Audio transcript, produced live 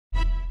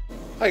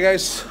Hi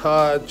guys,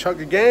 Chuck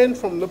again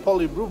from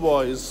Nepali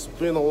Brewboy. It's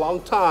been a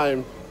long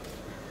time.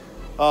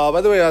 By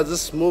the way, I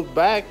just moved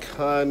back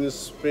and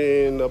it's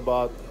been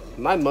about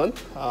 9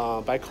 months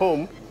back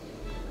home.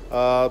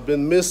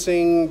 Been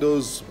missing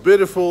those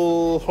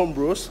beautiful home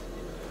brews.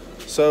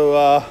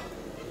 So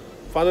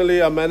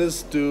finally I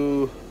managed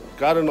to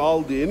garner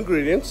all the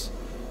ingredients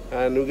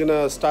and we're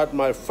gonna start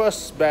my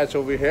first batch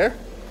over here.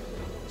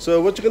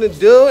 So what you're gonna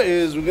do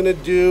is we're gonna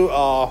do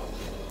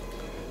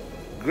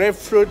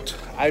Grapefruit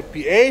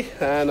IPA,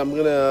 and I'm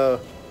gonna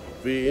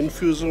be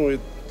infusing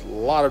with a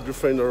lot of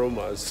different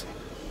aromas.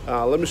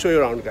 Let me show you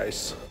around,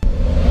 guys.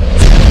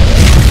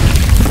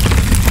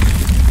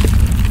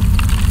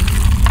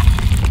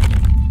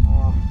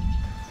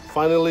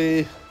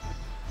 Finally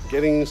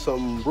getting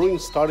some brewing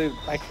started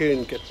back here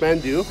in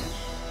Kathmandu,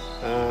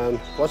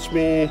 and watch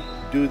me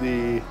do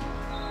the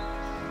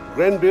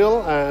grain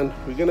bill, and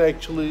we're gonna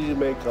actually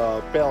make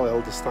a pale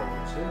ale this time.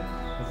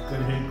 I've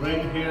got a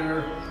grain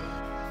here.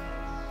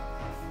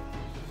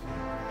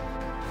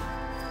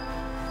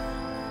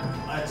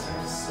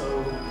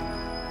 So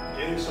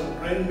getting some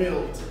grain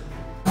milled.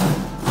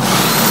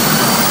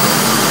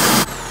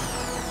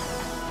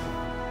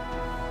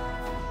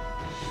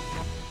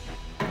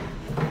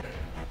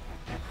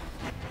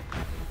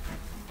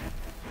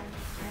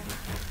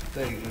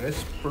 There you go,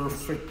 that's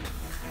perfect.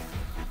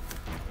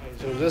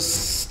 So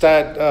just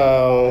start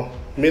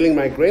milling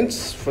my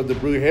grains for the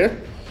brew here.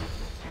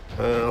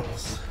 Yeah,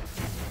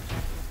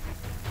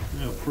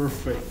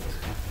 perfect.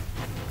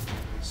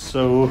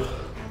 So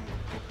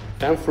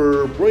time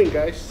for brewing,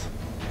 guys.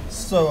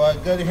 So I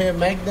got here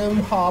Magnum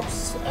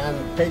hops and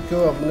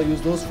Peco. I'm gonna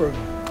use those for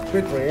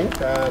bittering,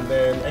 and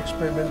then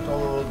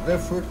experimental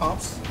grapefruit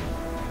hops.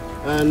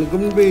 And I'm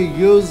gonna be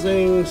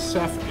using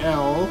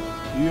SAF-L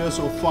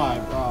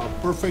US05,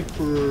 perfect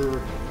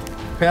for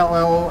pale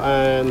ale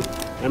and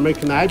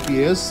American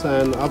IPAs.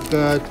 And I've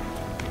got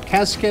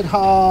Cascade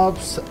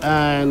hops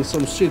and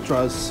some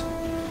citrus.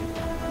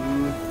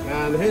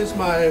 And here's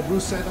my brew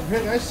setup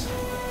here, guys.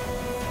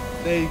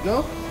 There you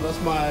go. That's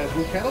my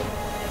brew kettle,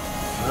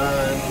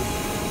 and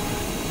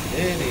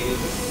it is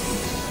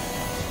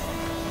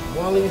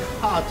boiling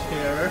hot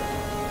here.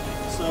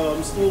 So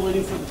I'm still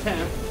waiting for the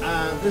temp,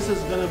 and this is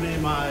gonna be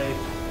my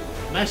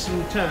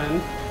mashing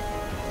tun.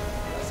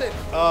 That's it.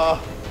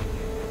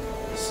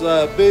 It's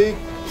big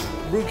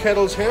brew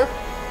kettles here.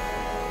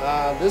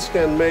 This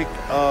can make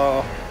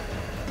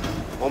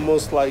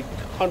almost like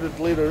 100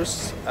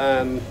 liters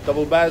and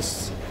double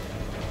bass.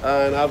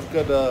 And I've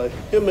got a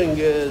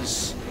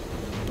humongous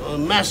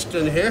mash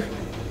tun here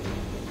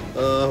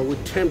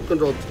with temp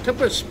control. The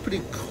temperature is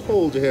pretty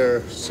cold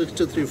here,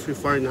 63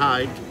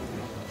 Fahrenheit.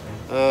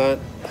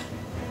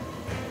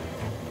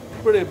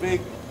 Pretty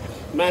big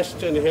mash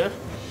tun here.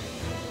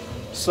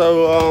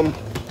 So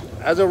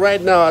as of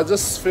right now, I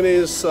just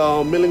finished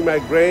milling my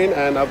grain,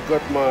 and I've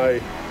got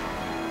my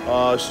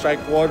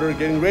strike water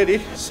getting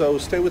ready. So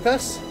stay with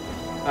us,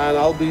 and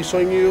I'll be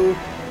showing you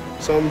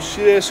some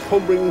serious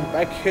homebrewing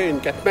back here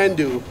in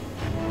Kathmandu.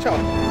 Ciao.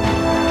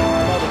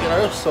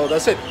 So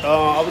that's it.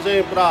 अब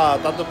चाहिँ पुरा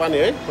तातो पानी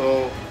है,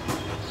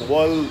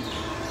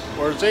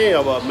 boil चाहिँ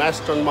अब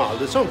mass टनमा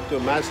हाल्दैछौँ. त्यो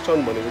mass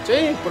ton भनेको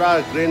चाहिँ पुरा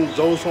ग्रेन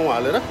जौसौँ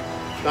हालेर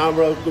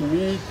त्यहाँबाट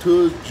मिठो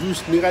जुस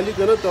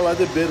निकालिकन त्यसलाई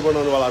चाहिँ बेर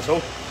बनाउनुवाला छौँ.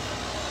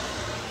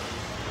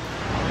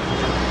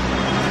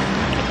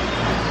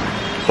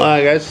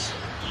 Alright guys,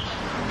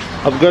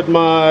 I've got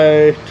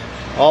my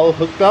all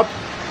hooked up,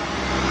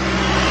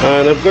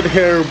 and I've got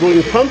here a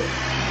brewing pump.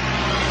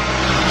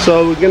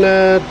 So we're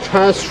gonna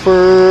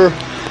transfer.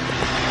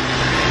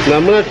 Now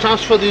I'm going to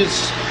transfer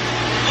this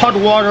hot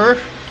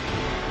water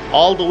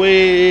all the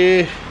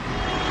way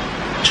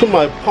to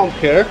my pump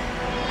here,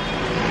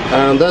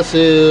 and this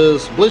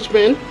is bleach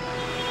bin,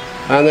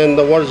 and then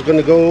the water is going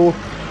to go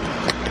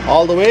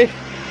all the way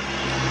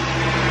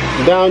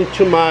down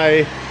to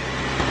my,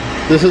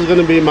 this is going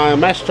to be my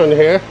mash tun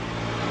here.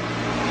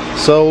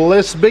 So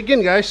let's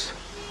begin, guys.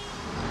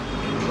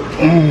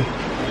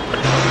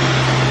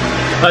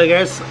 Alright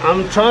guys,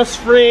 I'm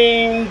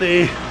transferring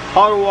the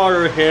hot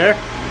water here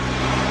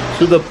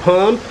to the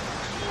pump,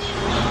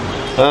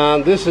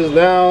 and this is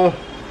now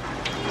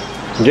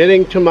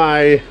getting to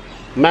my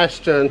mash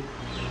tun.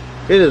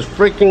 It is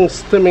freaking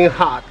steaming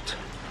hot.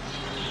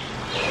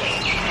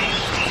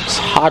 It's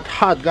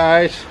hot,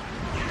 guys.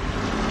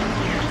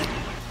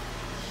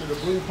 To the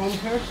brewing pump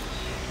here.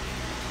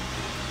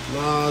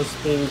 Now it's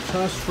being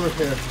transferred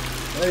here.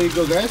 There you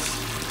go, guys.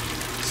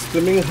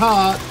 Steaming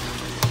hot,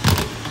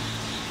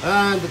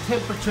 and the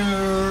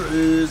temperature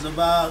is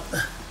about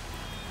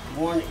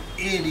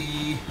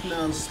 180.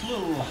 Now it's a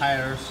little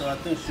higher, so I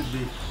think it should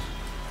be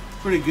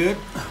pretty good.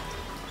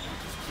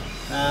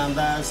 And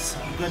that's,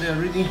 I've got a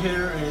reading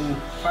here in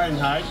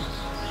Fahrenheit.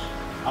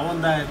 I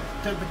want that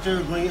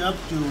temperature going up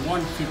to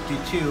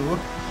 152.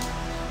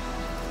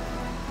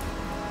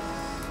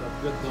 So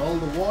I've got all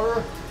the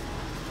water.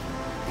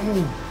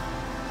 And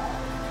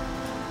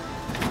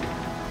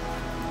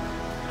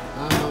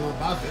I'm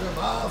about to get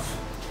above.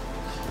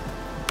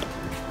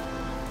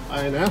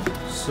 I know.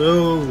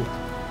 So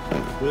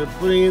We're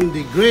putting in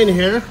the grain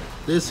here.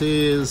 This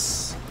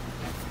is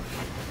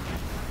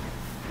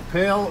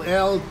Pale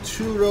Ale,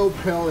 2-row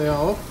Pale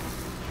Ale.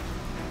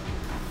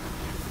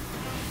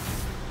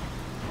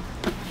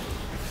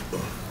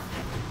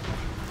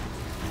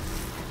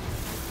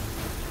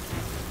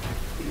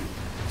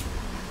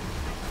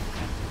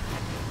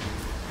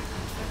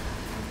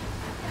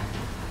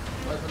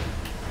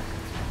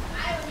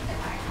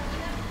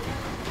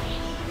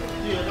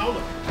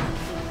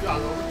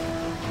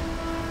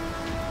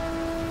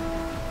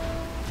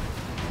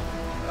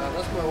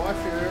 That's my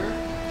wife here.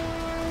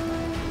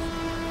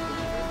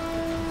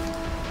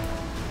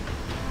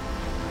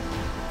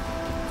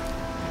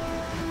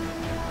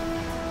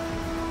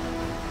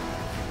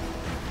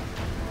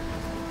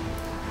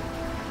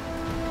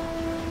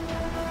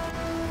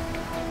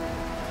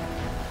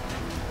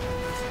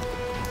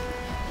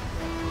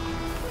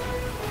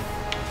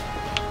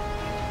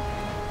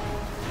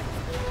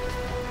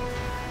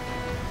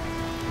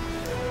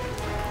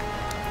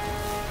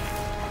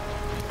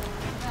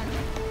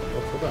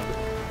 Oh, forgot it.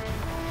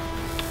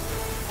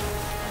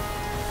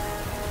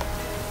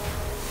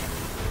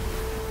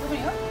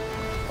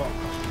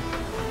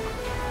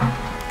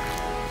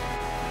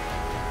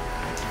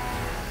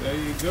 There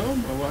you go,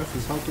 my wife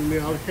is helping me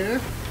out here.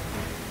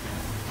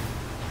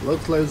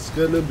 Looks like it's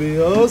gonna be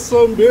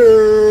awesome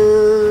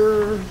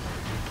beer.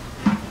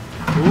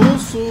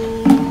 Awesome.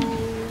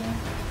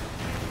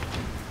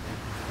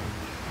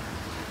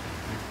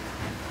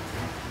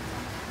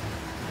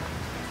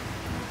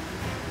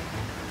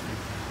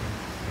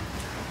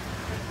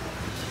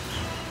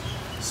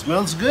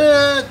 Smells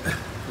good.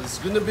 It's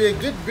gonna be a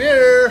good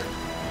beer.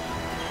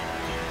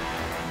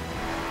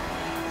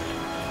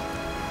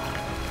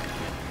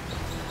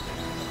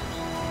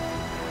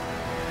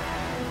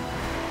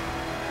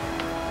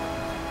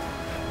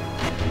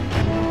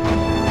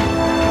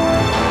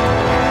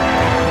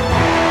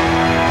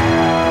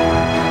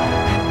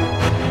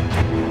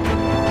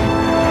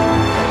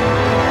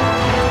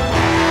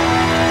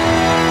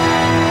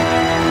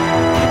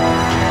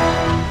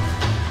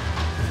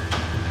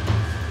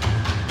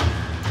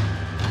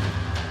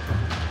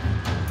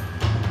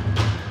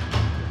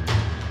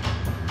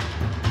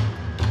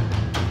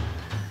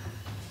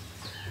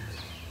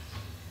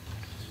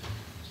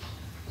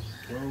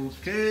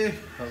 Okay,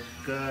 I've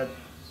got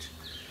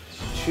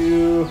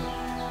 2.5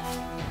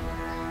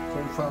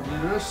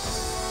 liters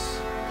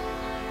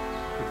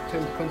with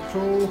temp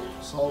control.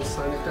 It's all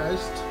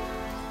sanitized.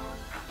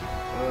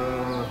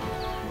 My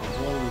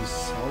bowl is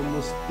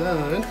almost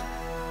done.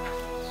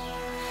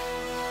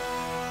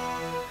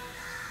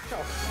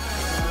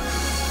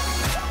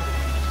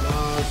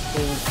 Now it's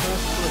going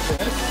fast with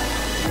it.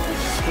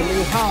 It's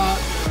getting hot.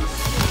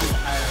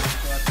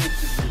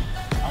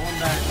 I want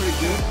that pretty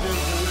good.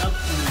 Up to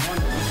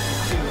 1.2.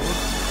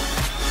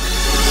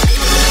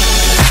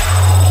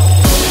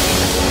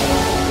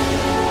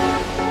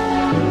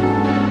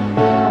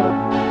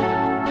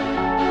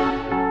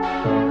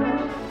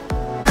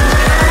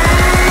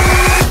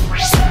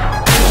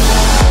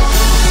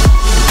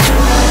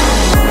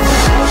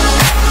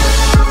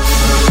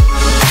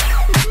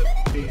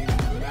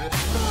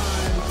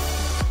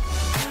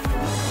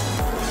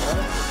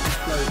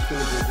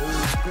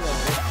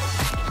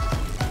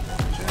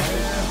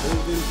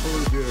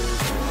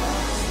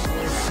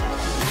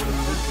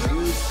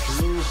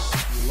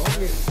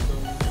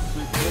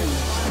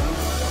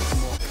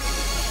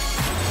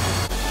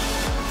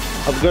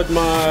 I've got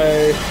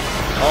my,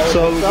 so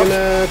we're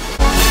gonna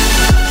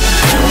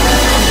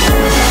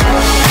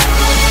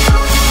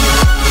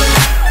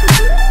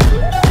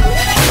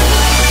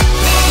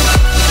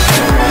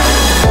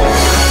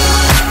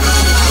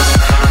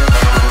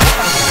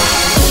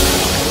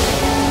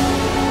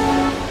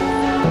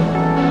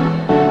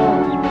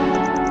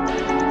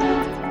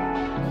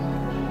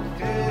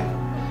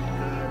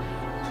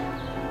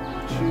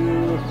two